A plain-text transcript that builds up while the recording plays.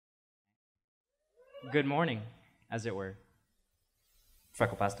Good morning, as it were.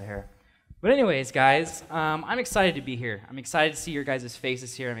 Freckle pasta hair. But anyways, guys, I'm excited to be here. I'm excited to see your guys'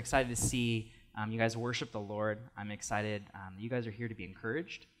 faces here. I'm excited to see you guys worship the Lord. I'm excited that you guys are here to be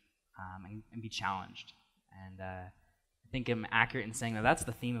encouraged and be challenged. And I think I'm accurate in saying that that's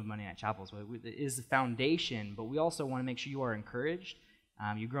the theme of Monday Night Chapels. It is the foundation, but we also want to make sure you are encouraged.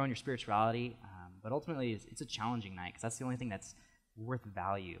 You grow in your spirituality, but ultimately it's a challenging night because that's the only thing that's worth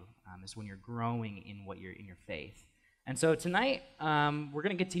value is when you're growing in in your faith. And so tonight, we're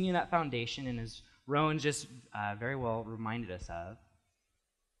going to continue that foundation, and as Rowan just very well reminded us of,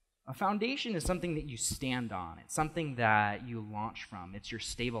 a foundation is something that you stand on. It's something that you launch from. It's your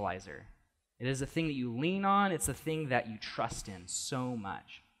stabilizer. It is a thing that you lean on. It's a thing that you trust in so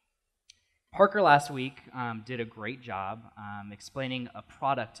much. Parker last week did a great job explaining a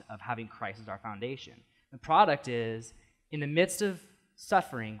product of having Christ as our foundation. The product is, in the midst of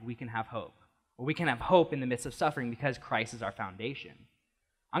suffering, we can have hope. Or we can have hope in the midst of suffering because Christ is our foundation.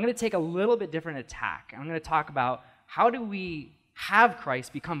 I'm going to take a little bit different attack. I'm going to talk about how do we have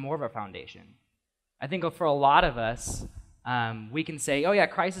Christ become more of our foundation. I think for a lot of us, we can say, oh yeah,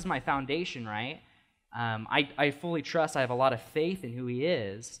 Christ is my foundation, right? I fully trust, I have a lot of faith in who he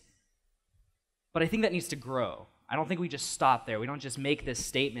is. But I think that needs to grow. I don't think we just stop there. We don't just make this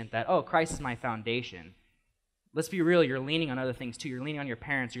statement that, oh, Christ is my foundation. Let's be real, you're leaning on other things too. You're leaning on your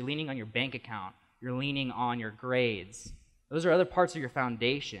parents. You're leaning on your bank account. You're leaning on your grades. Those are other parts of your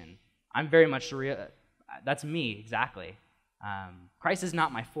foundation. I'm very much that's me, exactly. Christ is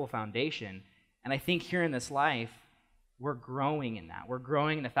not my full foundation. And I think here in this life, we're growing in that. We're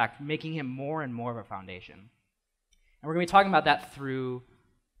growing in the fact, making him more and more of a foundation. And we're going to be talking about that through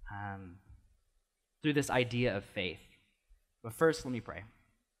this idea of faith. But first, let me pray.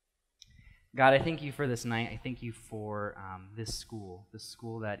 God, I thank you for this night. I thank you for this school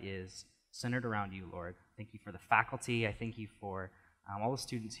that is centered around you, Lord. Thank you for the faculty. I thank you for all the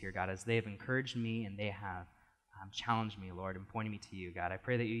students here, God, as they have encouraged me and they have challenged me, Lord, and pointed me to you, God. I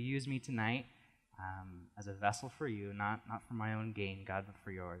pray that you use me tonight as a vessel for you, not for my own gain, God, but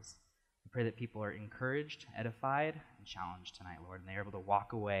for yours. I pray that people are encouraged, edified, and challenged tonight, Lord, and they're able to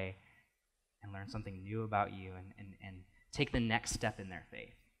walk away and learn something new about you and take the next step in their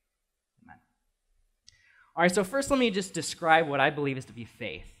faith. Amen. All right, so first let me just describe what I believe is to be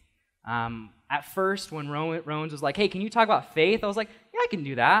faith. At first, when Rowan's was like, hey, can you talk about faith? I was like, yeah, I can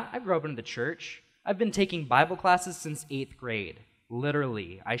do that. I grew up in the church. I've been taking Bible classes since 8th grade.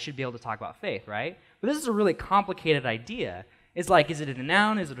 Literally, I should be able to talk about faith, right? But this is a really complicated idea. It's like, is it a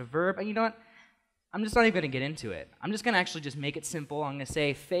noun? Is it a verb? And you know what? I'm just not even going to get into it. I'm just going to actually just make it simple. I'm going to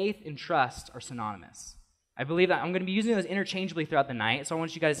say faith and trust are synonymous. I believe that I'm going to be using those interchangeably throughout the night, so I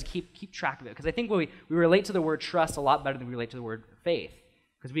want you guys to keep track of it, because I think we relate to the word trust a lot better than we relate to the word faith,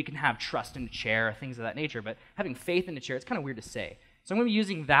 because we can have trust in a chair or things of that nature, but having faith in a chair, it's kind of weird to say. So I'm going to be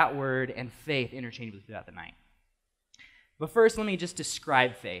using that word and faith interchangeably throughout the night. But first, let me just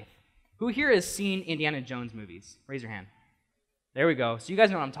describe faith. Who here has seen Indiana Jones movies? Raise your hand. There we go. So you guys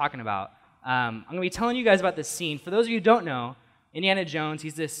know what I'm talking about. I'm going to be telling you guys about this scene. For those of you who don't know, Indiana Jones,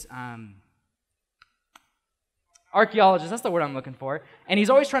 he's this archaeologist, that's the word I'm looking for, and he's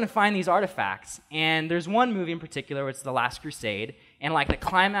always trying to find these artifacts. And there's one movie in particular, which is The Last Crusade, and like the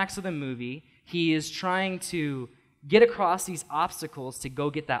climax of the movie, he is trying to get across these obstacles to go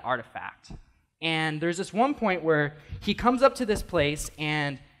get that artifact. And there's this one point where he comes up to this place,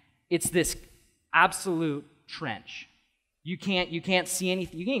 and it's this absolute trench. You can't see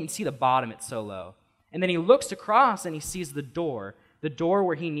anything. You can't even see the bottom. It's so low. And then he looks across, and he sees the door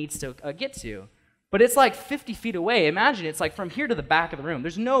where he needs to get to. But it's like 50 feet away. Imagine it's like from here to the back of the room.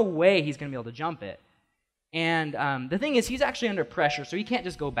 There's no way he's going to be able to jump it. And the thing is, he's actually under pressure, so he can't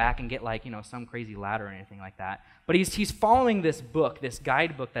just go back and get like, some crazy ladder or anything like that. But he's following this book, this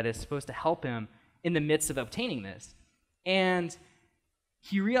guidebook that is supposed to help him in the midst of obtaining this. And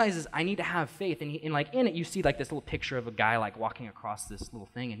he realizes, I need to have faith. And in it, you see like this little picture of a guy like walking across this little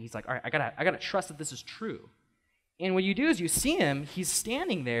thing, and he's like, all right, I gotta trust that this is true. And what you do is you see him, he's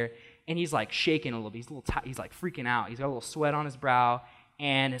standing there, and he's like shaking a little bit. He's like freaking out. He's got a little sweat on his brow,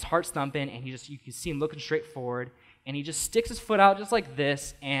 and his heart's thumping, and you can see him looking straight forward, and he just sticks his foot out just like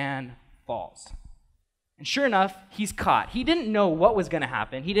this and falls. And sure enough, he's caught. He didn't know what was going to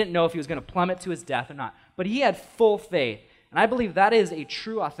happen. He didn't know if he was going to plummet to his death or not, but he had full faith. And I believe that is a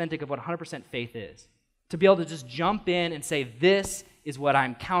true, authentic of what 100% faith is. To be able to just jump in and say, this is what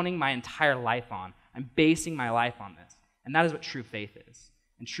I'm counting my entire life on. I'm basing my life on this. And that is what true faith is,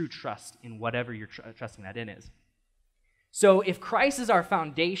 and true trust in whatever you're trusting that in is. So if Christ is our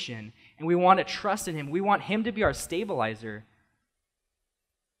foundation, and we want to trust in him, we want him to be our stabilizer,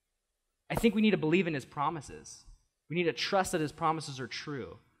 I think we need to believe in his promises. We need to trust that his promises are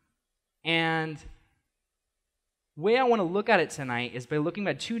true. And the way I want to look at it tonight is by looking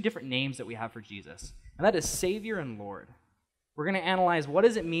at two different names that we have for Jesus, and that is Savior and Lord. We're going to analyze, what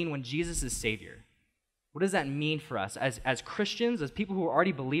does it mean when Jesus is Savior? What does that mean for us as Christians, as people who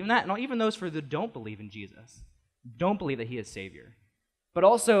already believe in that, and even those who don't believe in Jesus, don't believe that he is Savior? But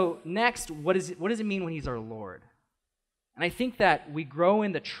also, next, what does it mean when he's our Lord? And I think that we grow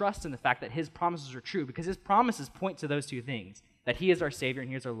in the trust in the fact that his promises are true, because his promises point to those two things, that he is our Savior and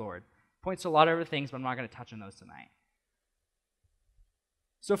he is our Lord. Points to a lot of other things, but I'm not going to touch on those tonight.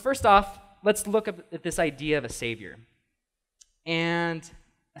 So first off, let's look at this idea of a Savior. And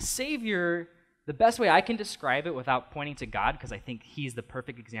a Savior, the best way I can describe it without pointing to God, because I think he's the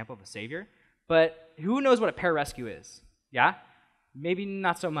perfect example of a Savior, but who knows what a pararescue is? Yeah? Maybe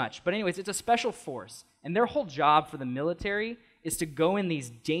not so much. But anyways, it's a special force. And their whole job for the military is to go in these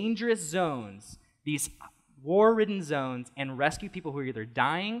dangerous zones, these war-ridden zones, and rescue people who are either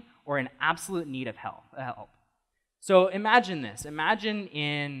dying or in absolute need of help. So imagine this. Imagine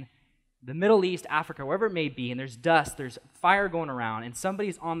in the Middle East, Africa, wherever it may be, and there's dust, there's fire going around, and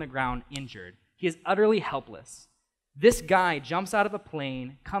somebody's on the ground injured. He is utterly helpless. This guy jumps out of a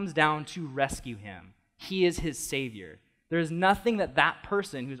plane, comes down to rescue him. He is his Savior. There's nothing that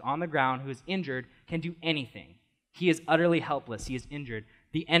person who's on the ground, who is injured, can do anything. He is utterly helpless. He is injured.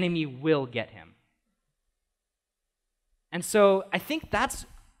 The enemy will get him. And so I think that's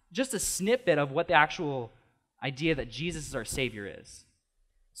just a snippet of what the actual idea that Jesus is our Savior is.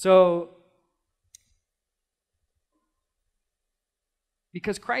 So,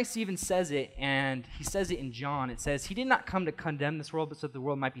 because Christ even says it, and he says it in John, it says, he did not come to condemn this world, but so that the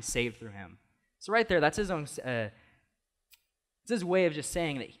world might be saved through him. So right there, that's his own, it's his way of just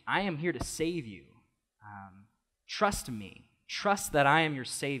saying that I am here to save you. Trust me. Trust that I am your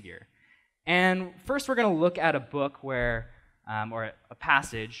Savior. And first we're going to look at a book where, or a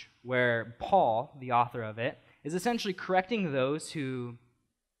passage where Paul, the author of it, is essentially correcting those who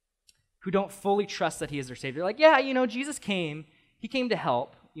don't fully trust that he is their Savior. Like, yeah, Jesus came, he came to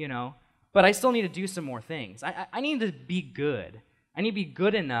help, but I still need to do some more things. I need to be good. I need to be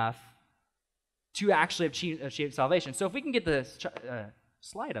good enough to actually achieve salvation. So if we can get the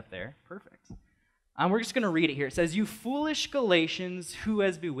slide up there, perfect. We're just going to read it here. It says, "You foolish Galatians, who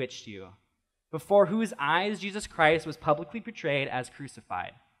has bewitched you? Before whose eyes Jesus Christ was publicly portrayed as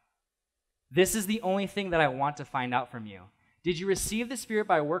crucified. This is the only thing that I want to find out from you. Did you receive the Spirit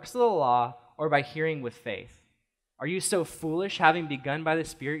by works of the law or by hearing with faith? Are you so foolish, having begun by the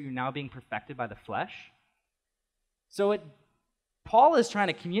Spirit, you're now being perfected by the flesh?" So what Paul is trying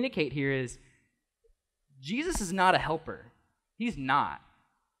to communicate here is Jesus is not a helper. He's not.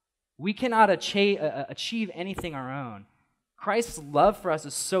 We cannot achieve anything our own. Christ's love for us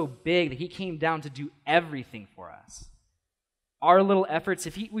is so big that he came down to do everything for us. Our little efforts,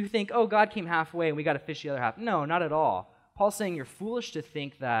 we think, oh, God came halfway and we got to fish the other half. No, not at all. Paul's saying you're foolish to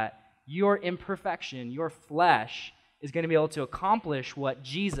think that your imperfection, your flesh, is going to be able to accomplish what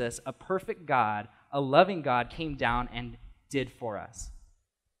Jesus, a perfect God, a loving God, came down and did for us.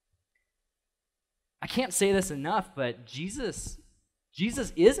 I can't say this enough, but Jesus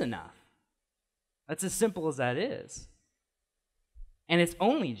is enough. That's as simple as that is. And it's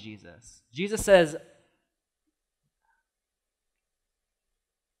only Jesus. Jesus says,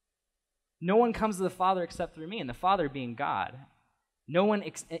 no one comes to the Father except through me, and the Father being God. No one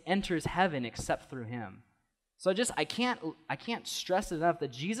enters heaven except through him. So I can't stress enough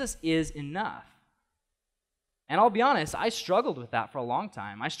that Jesus is enough. And I'll be honest, I struggled with that for a long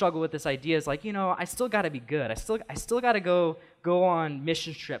time. I struggled with this idea, it's like, I still got to be good. I still got to go on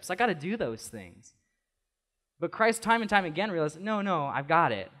mission trips. I got to do those things. But Christ time and time again realized, no, I've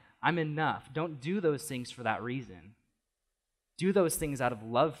got it. I'm enough. Don't do those things for that reason. Do those things out of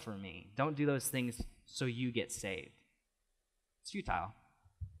love for me. Don't do those things so you get saved. It's futile.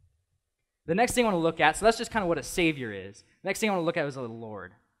 The next thing I want to look at, so that's just kind of what a Savior is. The next thing I want to look at is a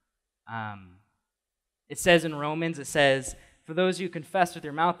Lord. It says in Romans, for those who confess with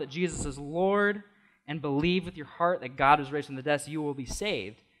your mouth that Jesus is Lord and believe with your heart that God was raised from the dead, you will be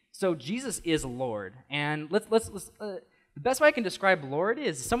saved. So Jesus is Lord. And the best way I can describe Lord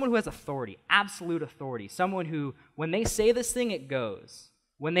is someone who has authority, absolute authority. Someone who, when they say this thing, it goes.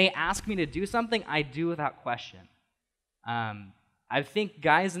 When they ask me to do something, I do without question. I think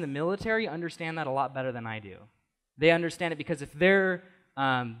guys in the military understand that a lot better than I do. They understand it because if their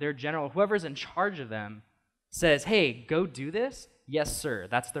general, whoever's in charge of them, says, hey, go do this, yes, sir,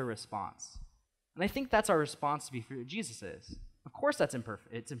 that's their response. And I think that's our response to be who Jesus is. Of course it's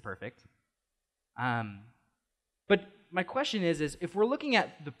imperfect. But my question is if we're looking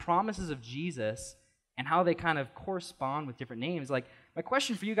at the promises of Jesus and how they kind of correspond with different names, like, my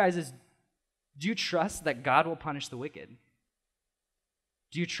question for you guys is, do you trust that God will punish the wicked?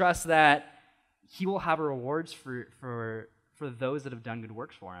 Do you trust that he will have rewards for those that have done good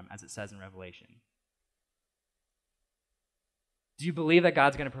works for him, as it says in Revelation? Do you believe that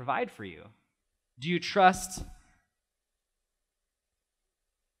God's going to provide for you? Do you trust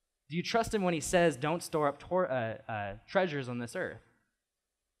him when he says, don't store up treasures on this earth?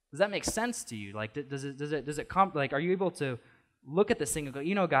 Does that make sense to you? Like, are you able to look at this thing and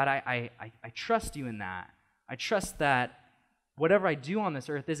go, God, I trust you in that. I trust that whatever I do on this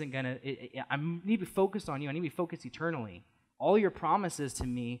earth isn't going to, I need to be focused on you. I need to be focused eternally. All your promises to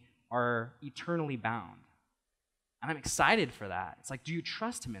me are eternally bound. And I'm excited for that. It's like, do you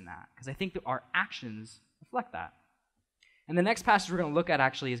trust him in that? Because I think that our actions reflect that. And the next passage we're going to look at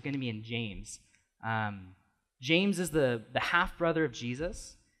actually is going to be in James. James is the half-brother of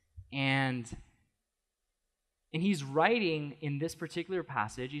Jesus, and he's writing in this particular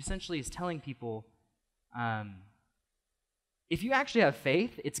passage, he essentially is telling people, if you actually have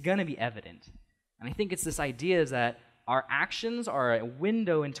faith, it's going to be evident. And I think it's this idea is that our actions are a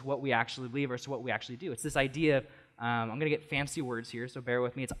window into what we actually believe or to what we actually do. It's this idea of, I'm going to get fancy words here, so bear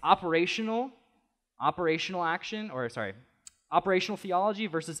with me. It's operational theology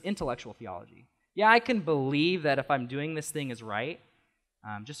versus intellectual theology. Yeah, I can believe that if I'm doing this thing is right.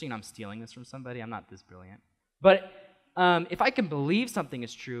 Just so you know, I'm stealing this from somebody. I'm not this brilliant. But if I can believe something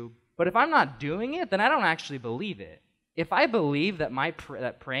is true, but if I'm not doing it, then I don't actually believe it. If I believe that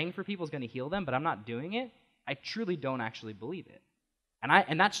that praying for people is going to heal them, but I'm not doing it, I truly don't actually believe it.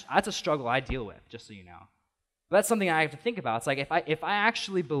 And that's a struggle I deal with, just so you know. But that's something I have to think about. It's like if I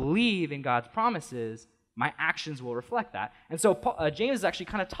actually believe in God's promises, my actions will reflect that. And so James is actually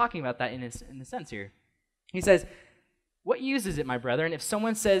kind of talking about that in a sense here. He says, what use is it, my brethren, if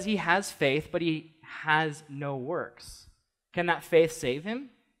someone says he has faith, but he has no works? Can that faith save him?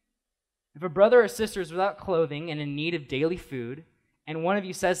 If a brother or sister is without clothing and in need of daily food, and one of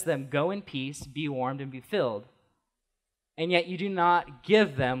you says to them, go in peace, be warmed, and be filled, and yet you do not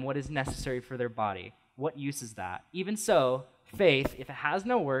give them what is necessary for their body, what use is that? Even so, faith, if it has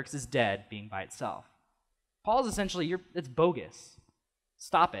no works, is dead, being by itself. Paul's essentially, it's bogus.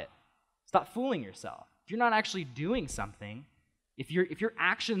 Stop it. Stop fooling yourself. If you're not actually doing something, if your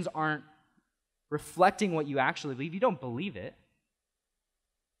actions aren't reflecting what you actually believe, you don't believe it.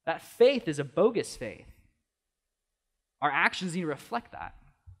 That faith is a bogus faith. Our actions need to reflect that.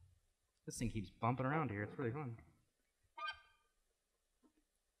 This thing keeps bumping around here. It's really fun.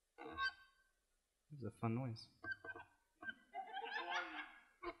 This is a fun noise.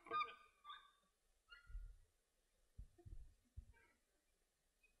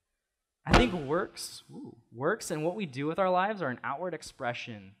 I think works and what we do with our lives are an outward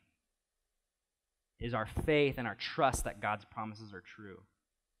expression, is our faith and our trust that God's promises are true.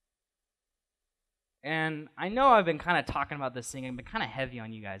 And I know I've been kind of talking about this thing, I've been kind of heavy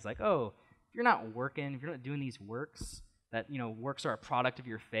on you guys, like, oh, if you're not working, if you're not doing these works, that, works are a product of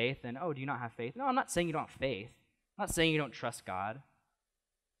your faith, then, oh, do you not have faith? No, I'm not saying you don't have faith. I'm not saying you don't trust God.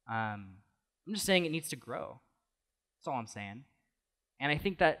 I'm just saying it needs to grow. That's all I'm saying. And I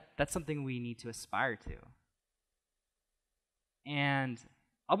think that's something we need to aspire to. And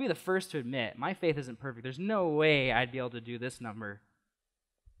I'll be the first to admit, my faith isn't perfect. There's no way I'd be able to do this number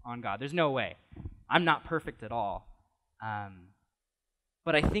on God. There's no way. I'm not perfect at all.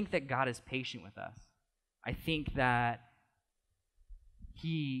 But I think that God is patient with us. I think that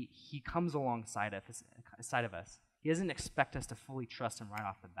He comes alongside of us. He doesn't expect us to fully trust Him right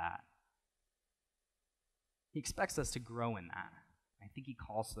off the bat. He expects us to grow in that. I think He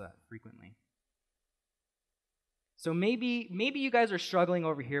calls to that frequently. So maybe you guys are struggling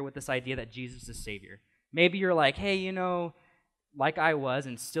over here with this idea that Jesus is Savior. Maybe you're like, hey, like I was,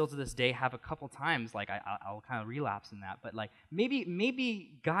 and still to this day have a couple times, like I'll kind of relapse in that. But like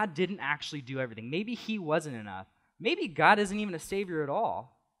maybe God didn't actually do everything. Maybe He wasn't enough. Maybe God isn't even a Savior at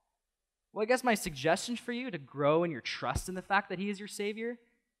all. Well, I guess my suggestion for you to grow in your trust in the fact that He is your Savior,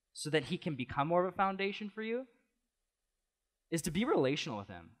 so that He can become more of a foundation for you, is to be relational with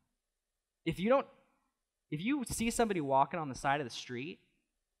Him. If you see somebody walking on the side of the street,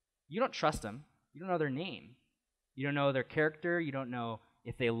 you don't trust them. You don't know their name. You don't know their character. You don't know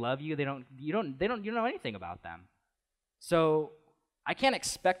if they love you. You don't know anything about them. So I can't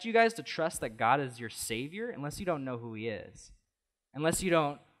expect you guys to trust that God is your Savior unless you don't know who He is. Unless you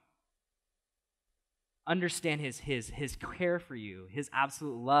don't understand His care for you, His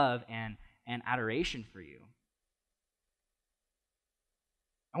absolute love and adoration for you.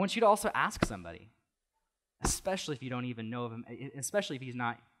 I want you to also ask somebody. especially if you don't even know of him, especially if he's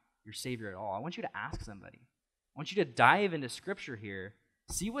not your Savior at all. I want you to ask somebody. I want you to dive into Scripture here,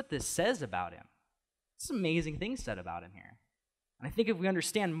 see what this says about him. Some amazing things said about him here. And I think if we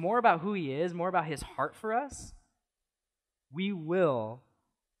understand more about who he is, more about his heart for us, we will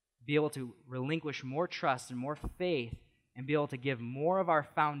be able to relinquish more trust and more faith and be able to give more of our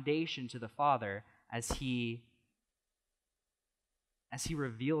foundation to the Father as he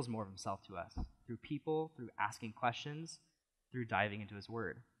reveals more of himself to us through people, through asking questions, through diving into his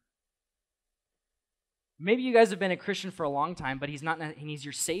word. Maybe you guys have been a Christian for a long time, but he's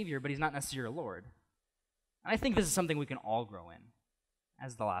your Savior, but he's not necessarily your Lord. And I think this is something we can all grow in,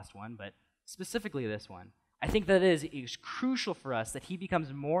 as the last one, but specifically this one. I think that it is crucial for us that he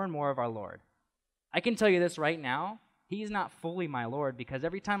becomes more and more of our Lord. I can tell you this right now, he is not fully my Lord, because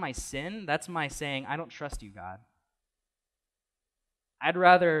every time I sin, that's my saying, I don't trust you, God. I'd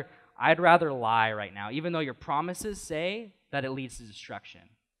rather lie right now, even though your promises say that it leads to destruction.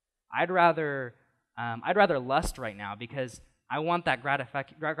 I'd rather lust right now because I want that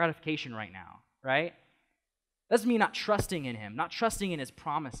gratification right now, right? That's me not trusting in him, not trusting in his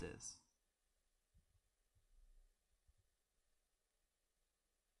promises.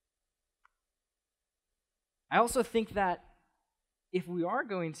 I also think that if we are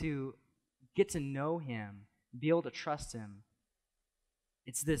going to get to know him, be able to trust him,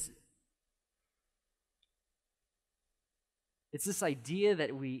 it's this idea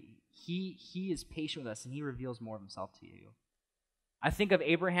that he is patient with us and he reveals more of himself to you. I think of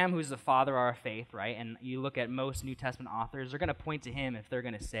Abraham, who's the father of our faith, right? And you look at most New Testament authors, they're going to point to him if they're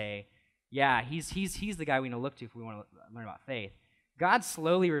going to say, yeah, he's the guy we need to look to if we want to learn about faith. God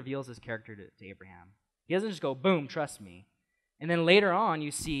slowly reveals his character to Abraham. He doesn't just go, boom, trust me. And then later on,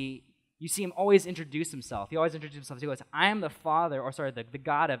 you see him always introduce himself. He always introduces himself. He goes, I am the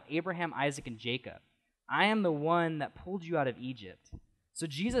God of Abraham, Isaac, and Jacob. I am the one that pulled you out of Egypt. So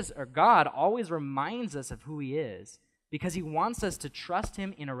Jesus, or God, always reminds us of who he is because he wants us to trust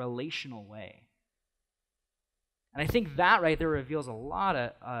him in a relational way. And I think that right there reveals a lot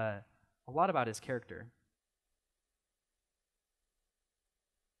about his character.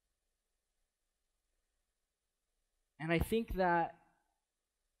 And I think that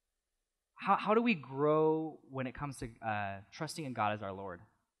how do we grow when it comes to trusting in God as our Lord?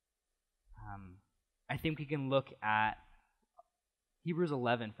 I think we can look at Hebrews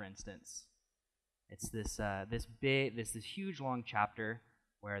 11, for instance. It's this huge long chapter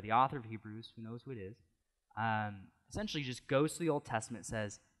where the author of Hebrews, who knows who it is, essentially just goes to the Old Testament,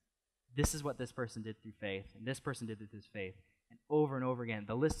 says, this is what this person did through faith, and this person did through faith, and over again.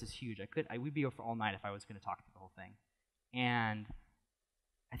 The list is huge. We'd be here for all night if I was going to talk through the whole thing. And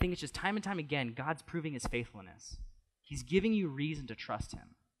I think it's just time and time again, God's proving his faithfulness. He's giving you reason to trust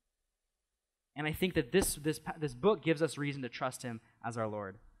him. And I think that this book gives us reason to trust him as our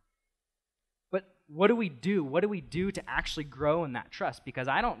Lord. But what do we do? What do we do to actually grow in that trust? Because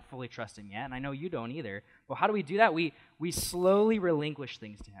I don't fully trust him yet, and I know you don't either. Well, how do we do that? We slowly relinquish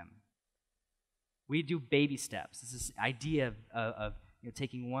things to him. We do baby steps. It's this idea of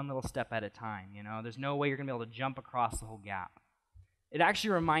taking one little step at a time. There's no way you're going to be able to jump across the whole gap. It actually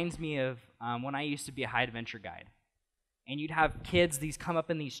reminds me of when I used to be a high adventure guide. And you'd have kids, these come up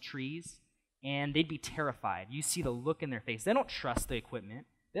in these trees, and they'd be terrified. You see the look in their face. They don't trust the equipment.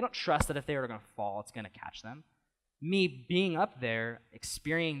 They don't trust that if they were going to fall, it's going to catch them. Me being up there,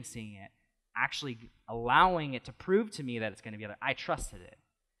 experiencing it, actually allowing it to prove to me that it's going to be other, I trusted it.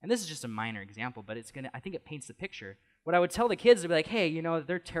 And this is just a minor example, but I think it paints the picture. What I would tell the kids, they'd be like, hey,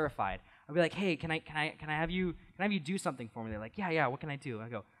 they're terrified. I'd be like, hey, can I have you do something for me? They're like, yeah, what can I do? I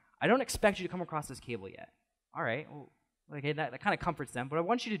go, I don't expect you to come across this cable yet. All right, well, okay, that kind of comforts them. What I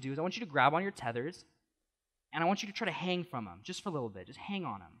want you to do is I want you to grab on your tethers, and I want you to try to hang from them just for a little bit. Just hang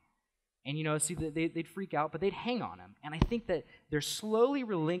on them. And, see, they'd freak out, but they'd hang on them. And I think that they're slowly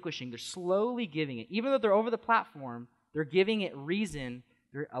relinquishing, they're slowly giving it. Even though they're over the platform, they're giving it reason,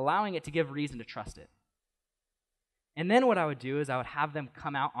 they're allowing it to give reason to trust it. And then what I would do is I would have them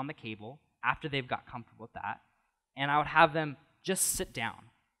come out on the cable after they've got comfortable with that, and I would have them just sit down.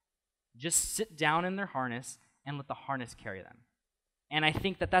 Just sit down in their harness and let the harness carry them. And I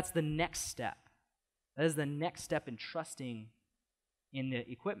think that that's the next step. That is the next step in trusting in the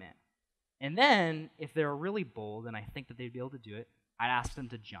equipment. And then, if they're really bold, and I think that they'd be able to do it, I'd ask them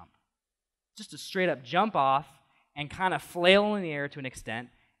to jump. Just to straight up jump off and kind of flail in the air to an extent,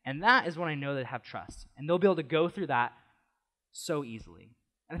 and that is when I know they have trust. And they'll be able to go through that so easily.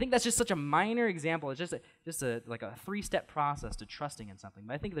 And I think that's just such a minor example. It's just a 3-step process to trusting in something.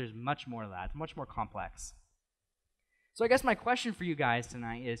 But I think there's much more to that. It's much more complex. So I guess my question for you guys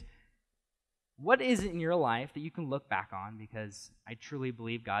tonight is, What is it in your life that you can look back on? Because I truly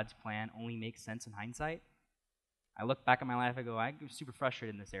believe God's plan only makes sense in hindsight. I look back at my life, I go, I'm super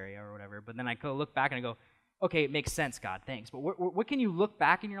frustrated in this area or whatever, but then I go look back and I go, okay, it makes sense, God, thanks. But what can you look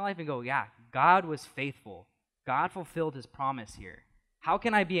back in your life and go, yeah, God was faithful. God fulfilled his promise here. How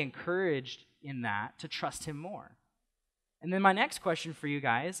can I be encouraged in that to trust him more? And then my next question for you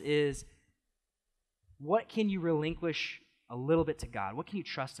guys is, what can you relinquish a little bit to God? What can you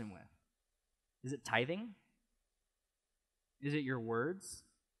trust him with? Is it tithing? Is it your words?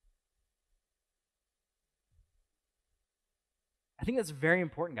 I think that's very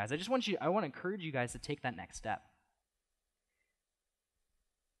important, guys. I want to encourage you guys to take that next step.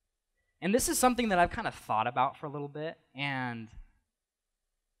 And this is something that I've kind of thought about for a little bit, and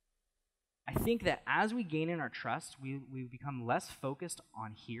I think that as we gain in our trust, we become less focused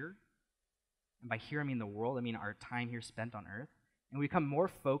on here. And by here, I mean the world. I mean our time here spent on earth. And we become more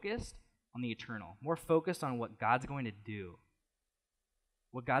focused on the eternal, more focused on what God's going to do,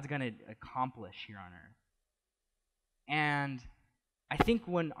 what God's going to accomplish here on earth. And I think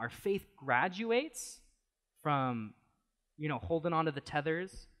when our faith graduates from, holding on to the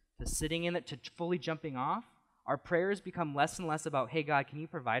tethers, to sitting in it, to fully jumping off, our prayers become less and less about, hey, God, can you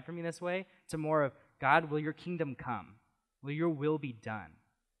provide for me this way? To more of, God, will your kingdom come? Will your will be done?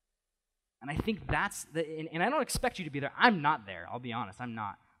 And I think and I don't expect you to be there. I'm not there, I'll be honest, I'm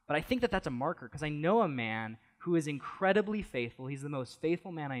not. But I think that that's a marker, because I know a man who is incredibly faithful. He's the most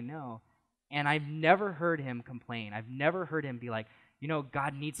faithful man I know, and I've never heard him complain. I've never heard him be like,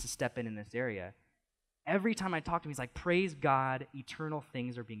 God needs to step in this area. Every time I talk to him, he's like, praise God, eternal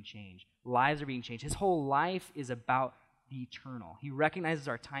things are being changed. Lives are being changed. His whole life is about the eternal. He recognizes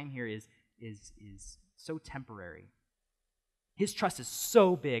our time here is so temporary. His trust is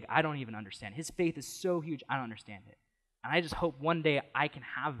so big, I don't even understand. His faith is so huge, I don't understand it. And I just hope one day I can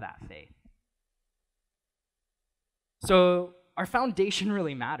have that faith. So our foundation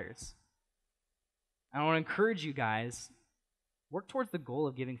really matters. I want to encourage you guys, work towards the goal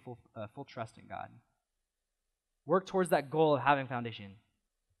of giving full trust in God. Work towards that goal of having foundation.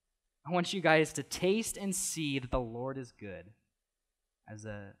 I want you guys to taste and see that the Lord is good, as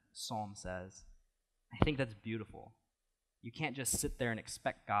a psalm says. I think that's beautiful. You can't just sit there and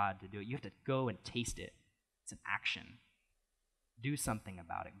expect God to do it. You have to go and taste it. It's an action. Do something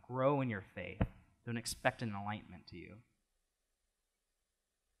about it. Grow in your faith. Don't expect an enlightenment to you.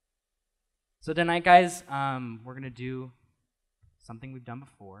 So tonight, guys, we're going to do something we've done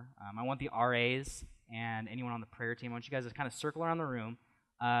before. I want the RAs and anyone on the prayer team, I want you guys to kind of circle around the room.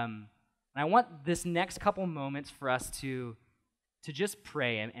 And I want this next couple moments for us to just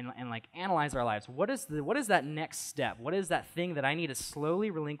pray and like analyze our lives. What is that next step? What is that thing that I need to slowly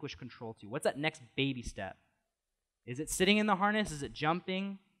relinquish control to? What's that next baby step? Is it sitting in the harness? Is it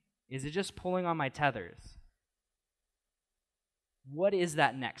jumping? Is it just pulling on my tethers? What is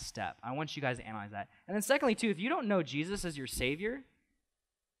that next step? I want you guys to analyze that. And then secondly, too, if you don't know Jesus as your Savior,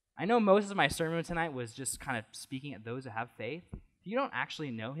 I know most of my sermon tonight was just kind of speaking at those who have faith. If you don't actually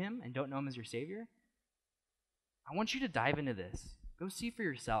know him and don't know him as your Savior, I want you to dive into this. Go see for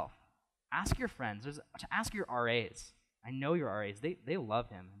yourself. Ask your friends. Ask your RAs. I know your RAs. They love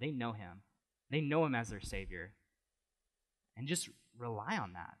him. They know him. They know him as their Savior. And just rely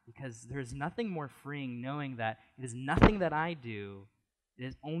on that, because there's nothing more freeing knowing that it is nothing that I do. It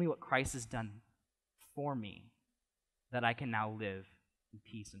is only what Christ has done for me that I can now live in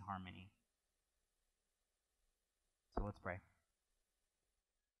peace and harmony. So let's pray.